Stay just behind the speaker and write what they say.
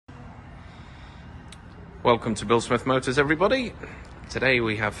Welcome to Bill Smith Motors, everybody. Today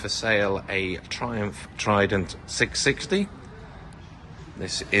we have for sale a Triumph Tirdent 660.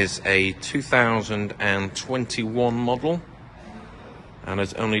 This is a 2021 model and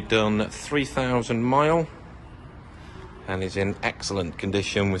has only done 3,000 miles and is in excellent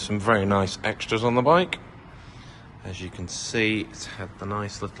condition with some very nice extras on the bike. As you can see, it's had the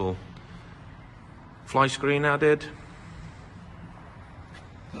nice little fly screen added,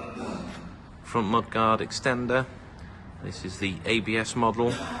 front mudguard extender. This is the ABS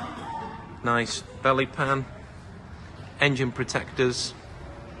model. Nice belly pan, engine protectors,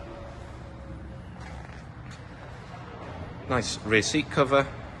 nice rear seat cover,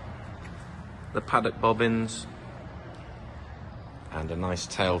 the paddock bobbins, and a nice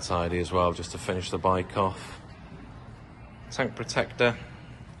tail tidy as well, just to finish the bike off. Tank protector.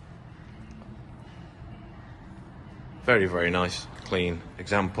 Very, very nice, clean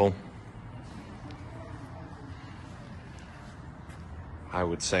example. I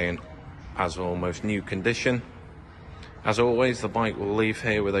would say in as almost new condition. As always, the bike will leave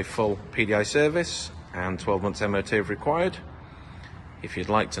here with a full PDI service and 12 months MOT if required. If you'd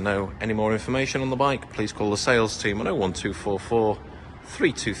like to know any more information on the bike, please call the sales team on 01244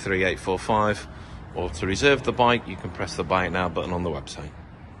 323 845, or to reserve the bike, you can press the Buy It Now button on the website.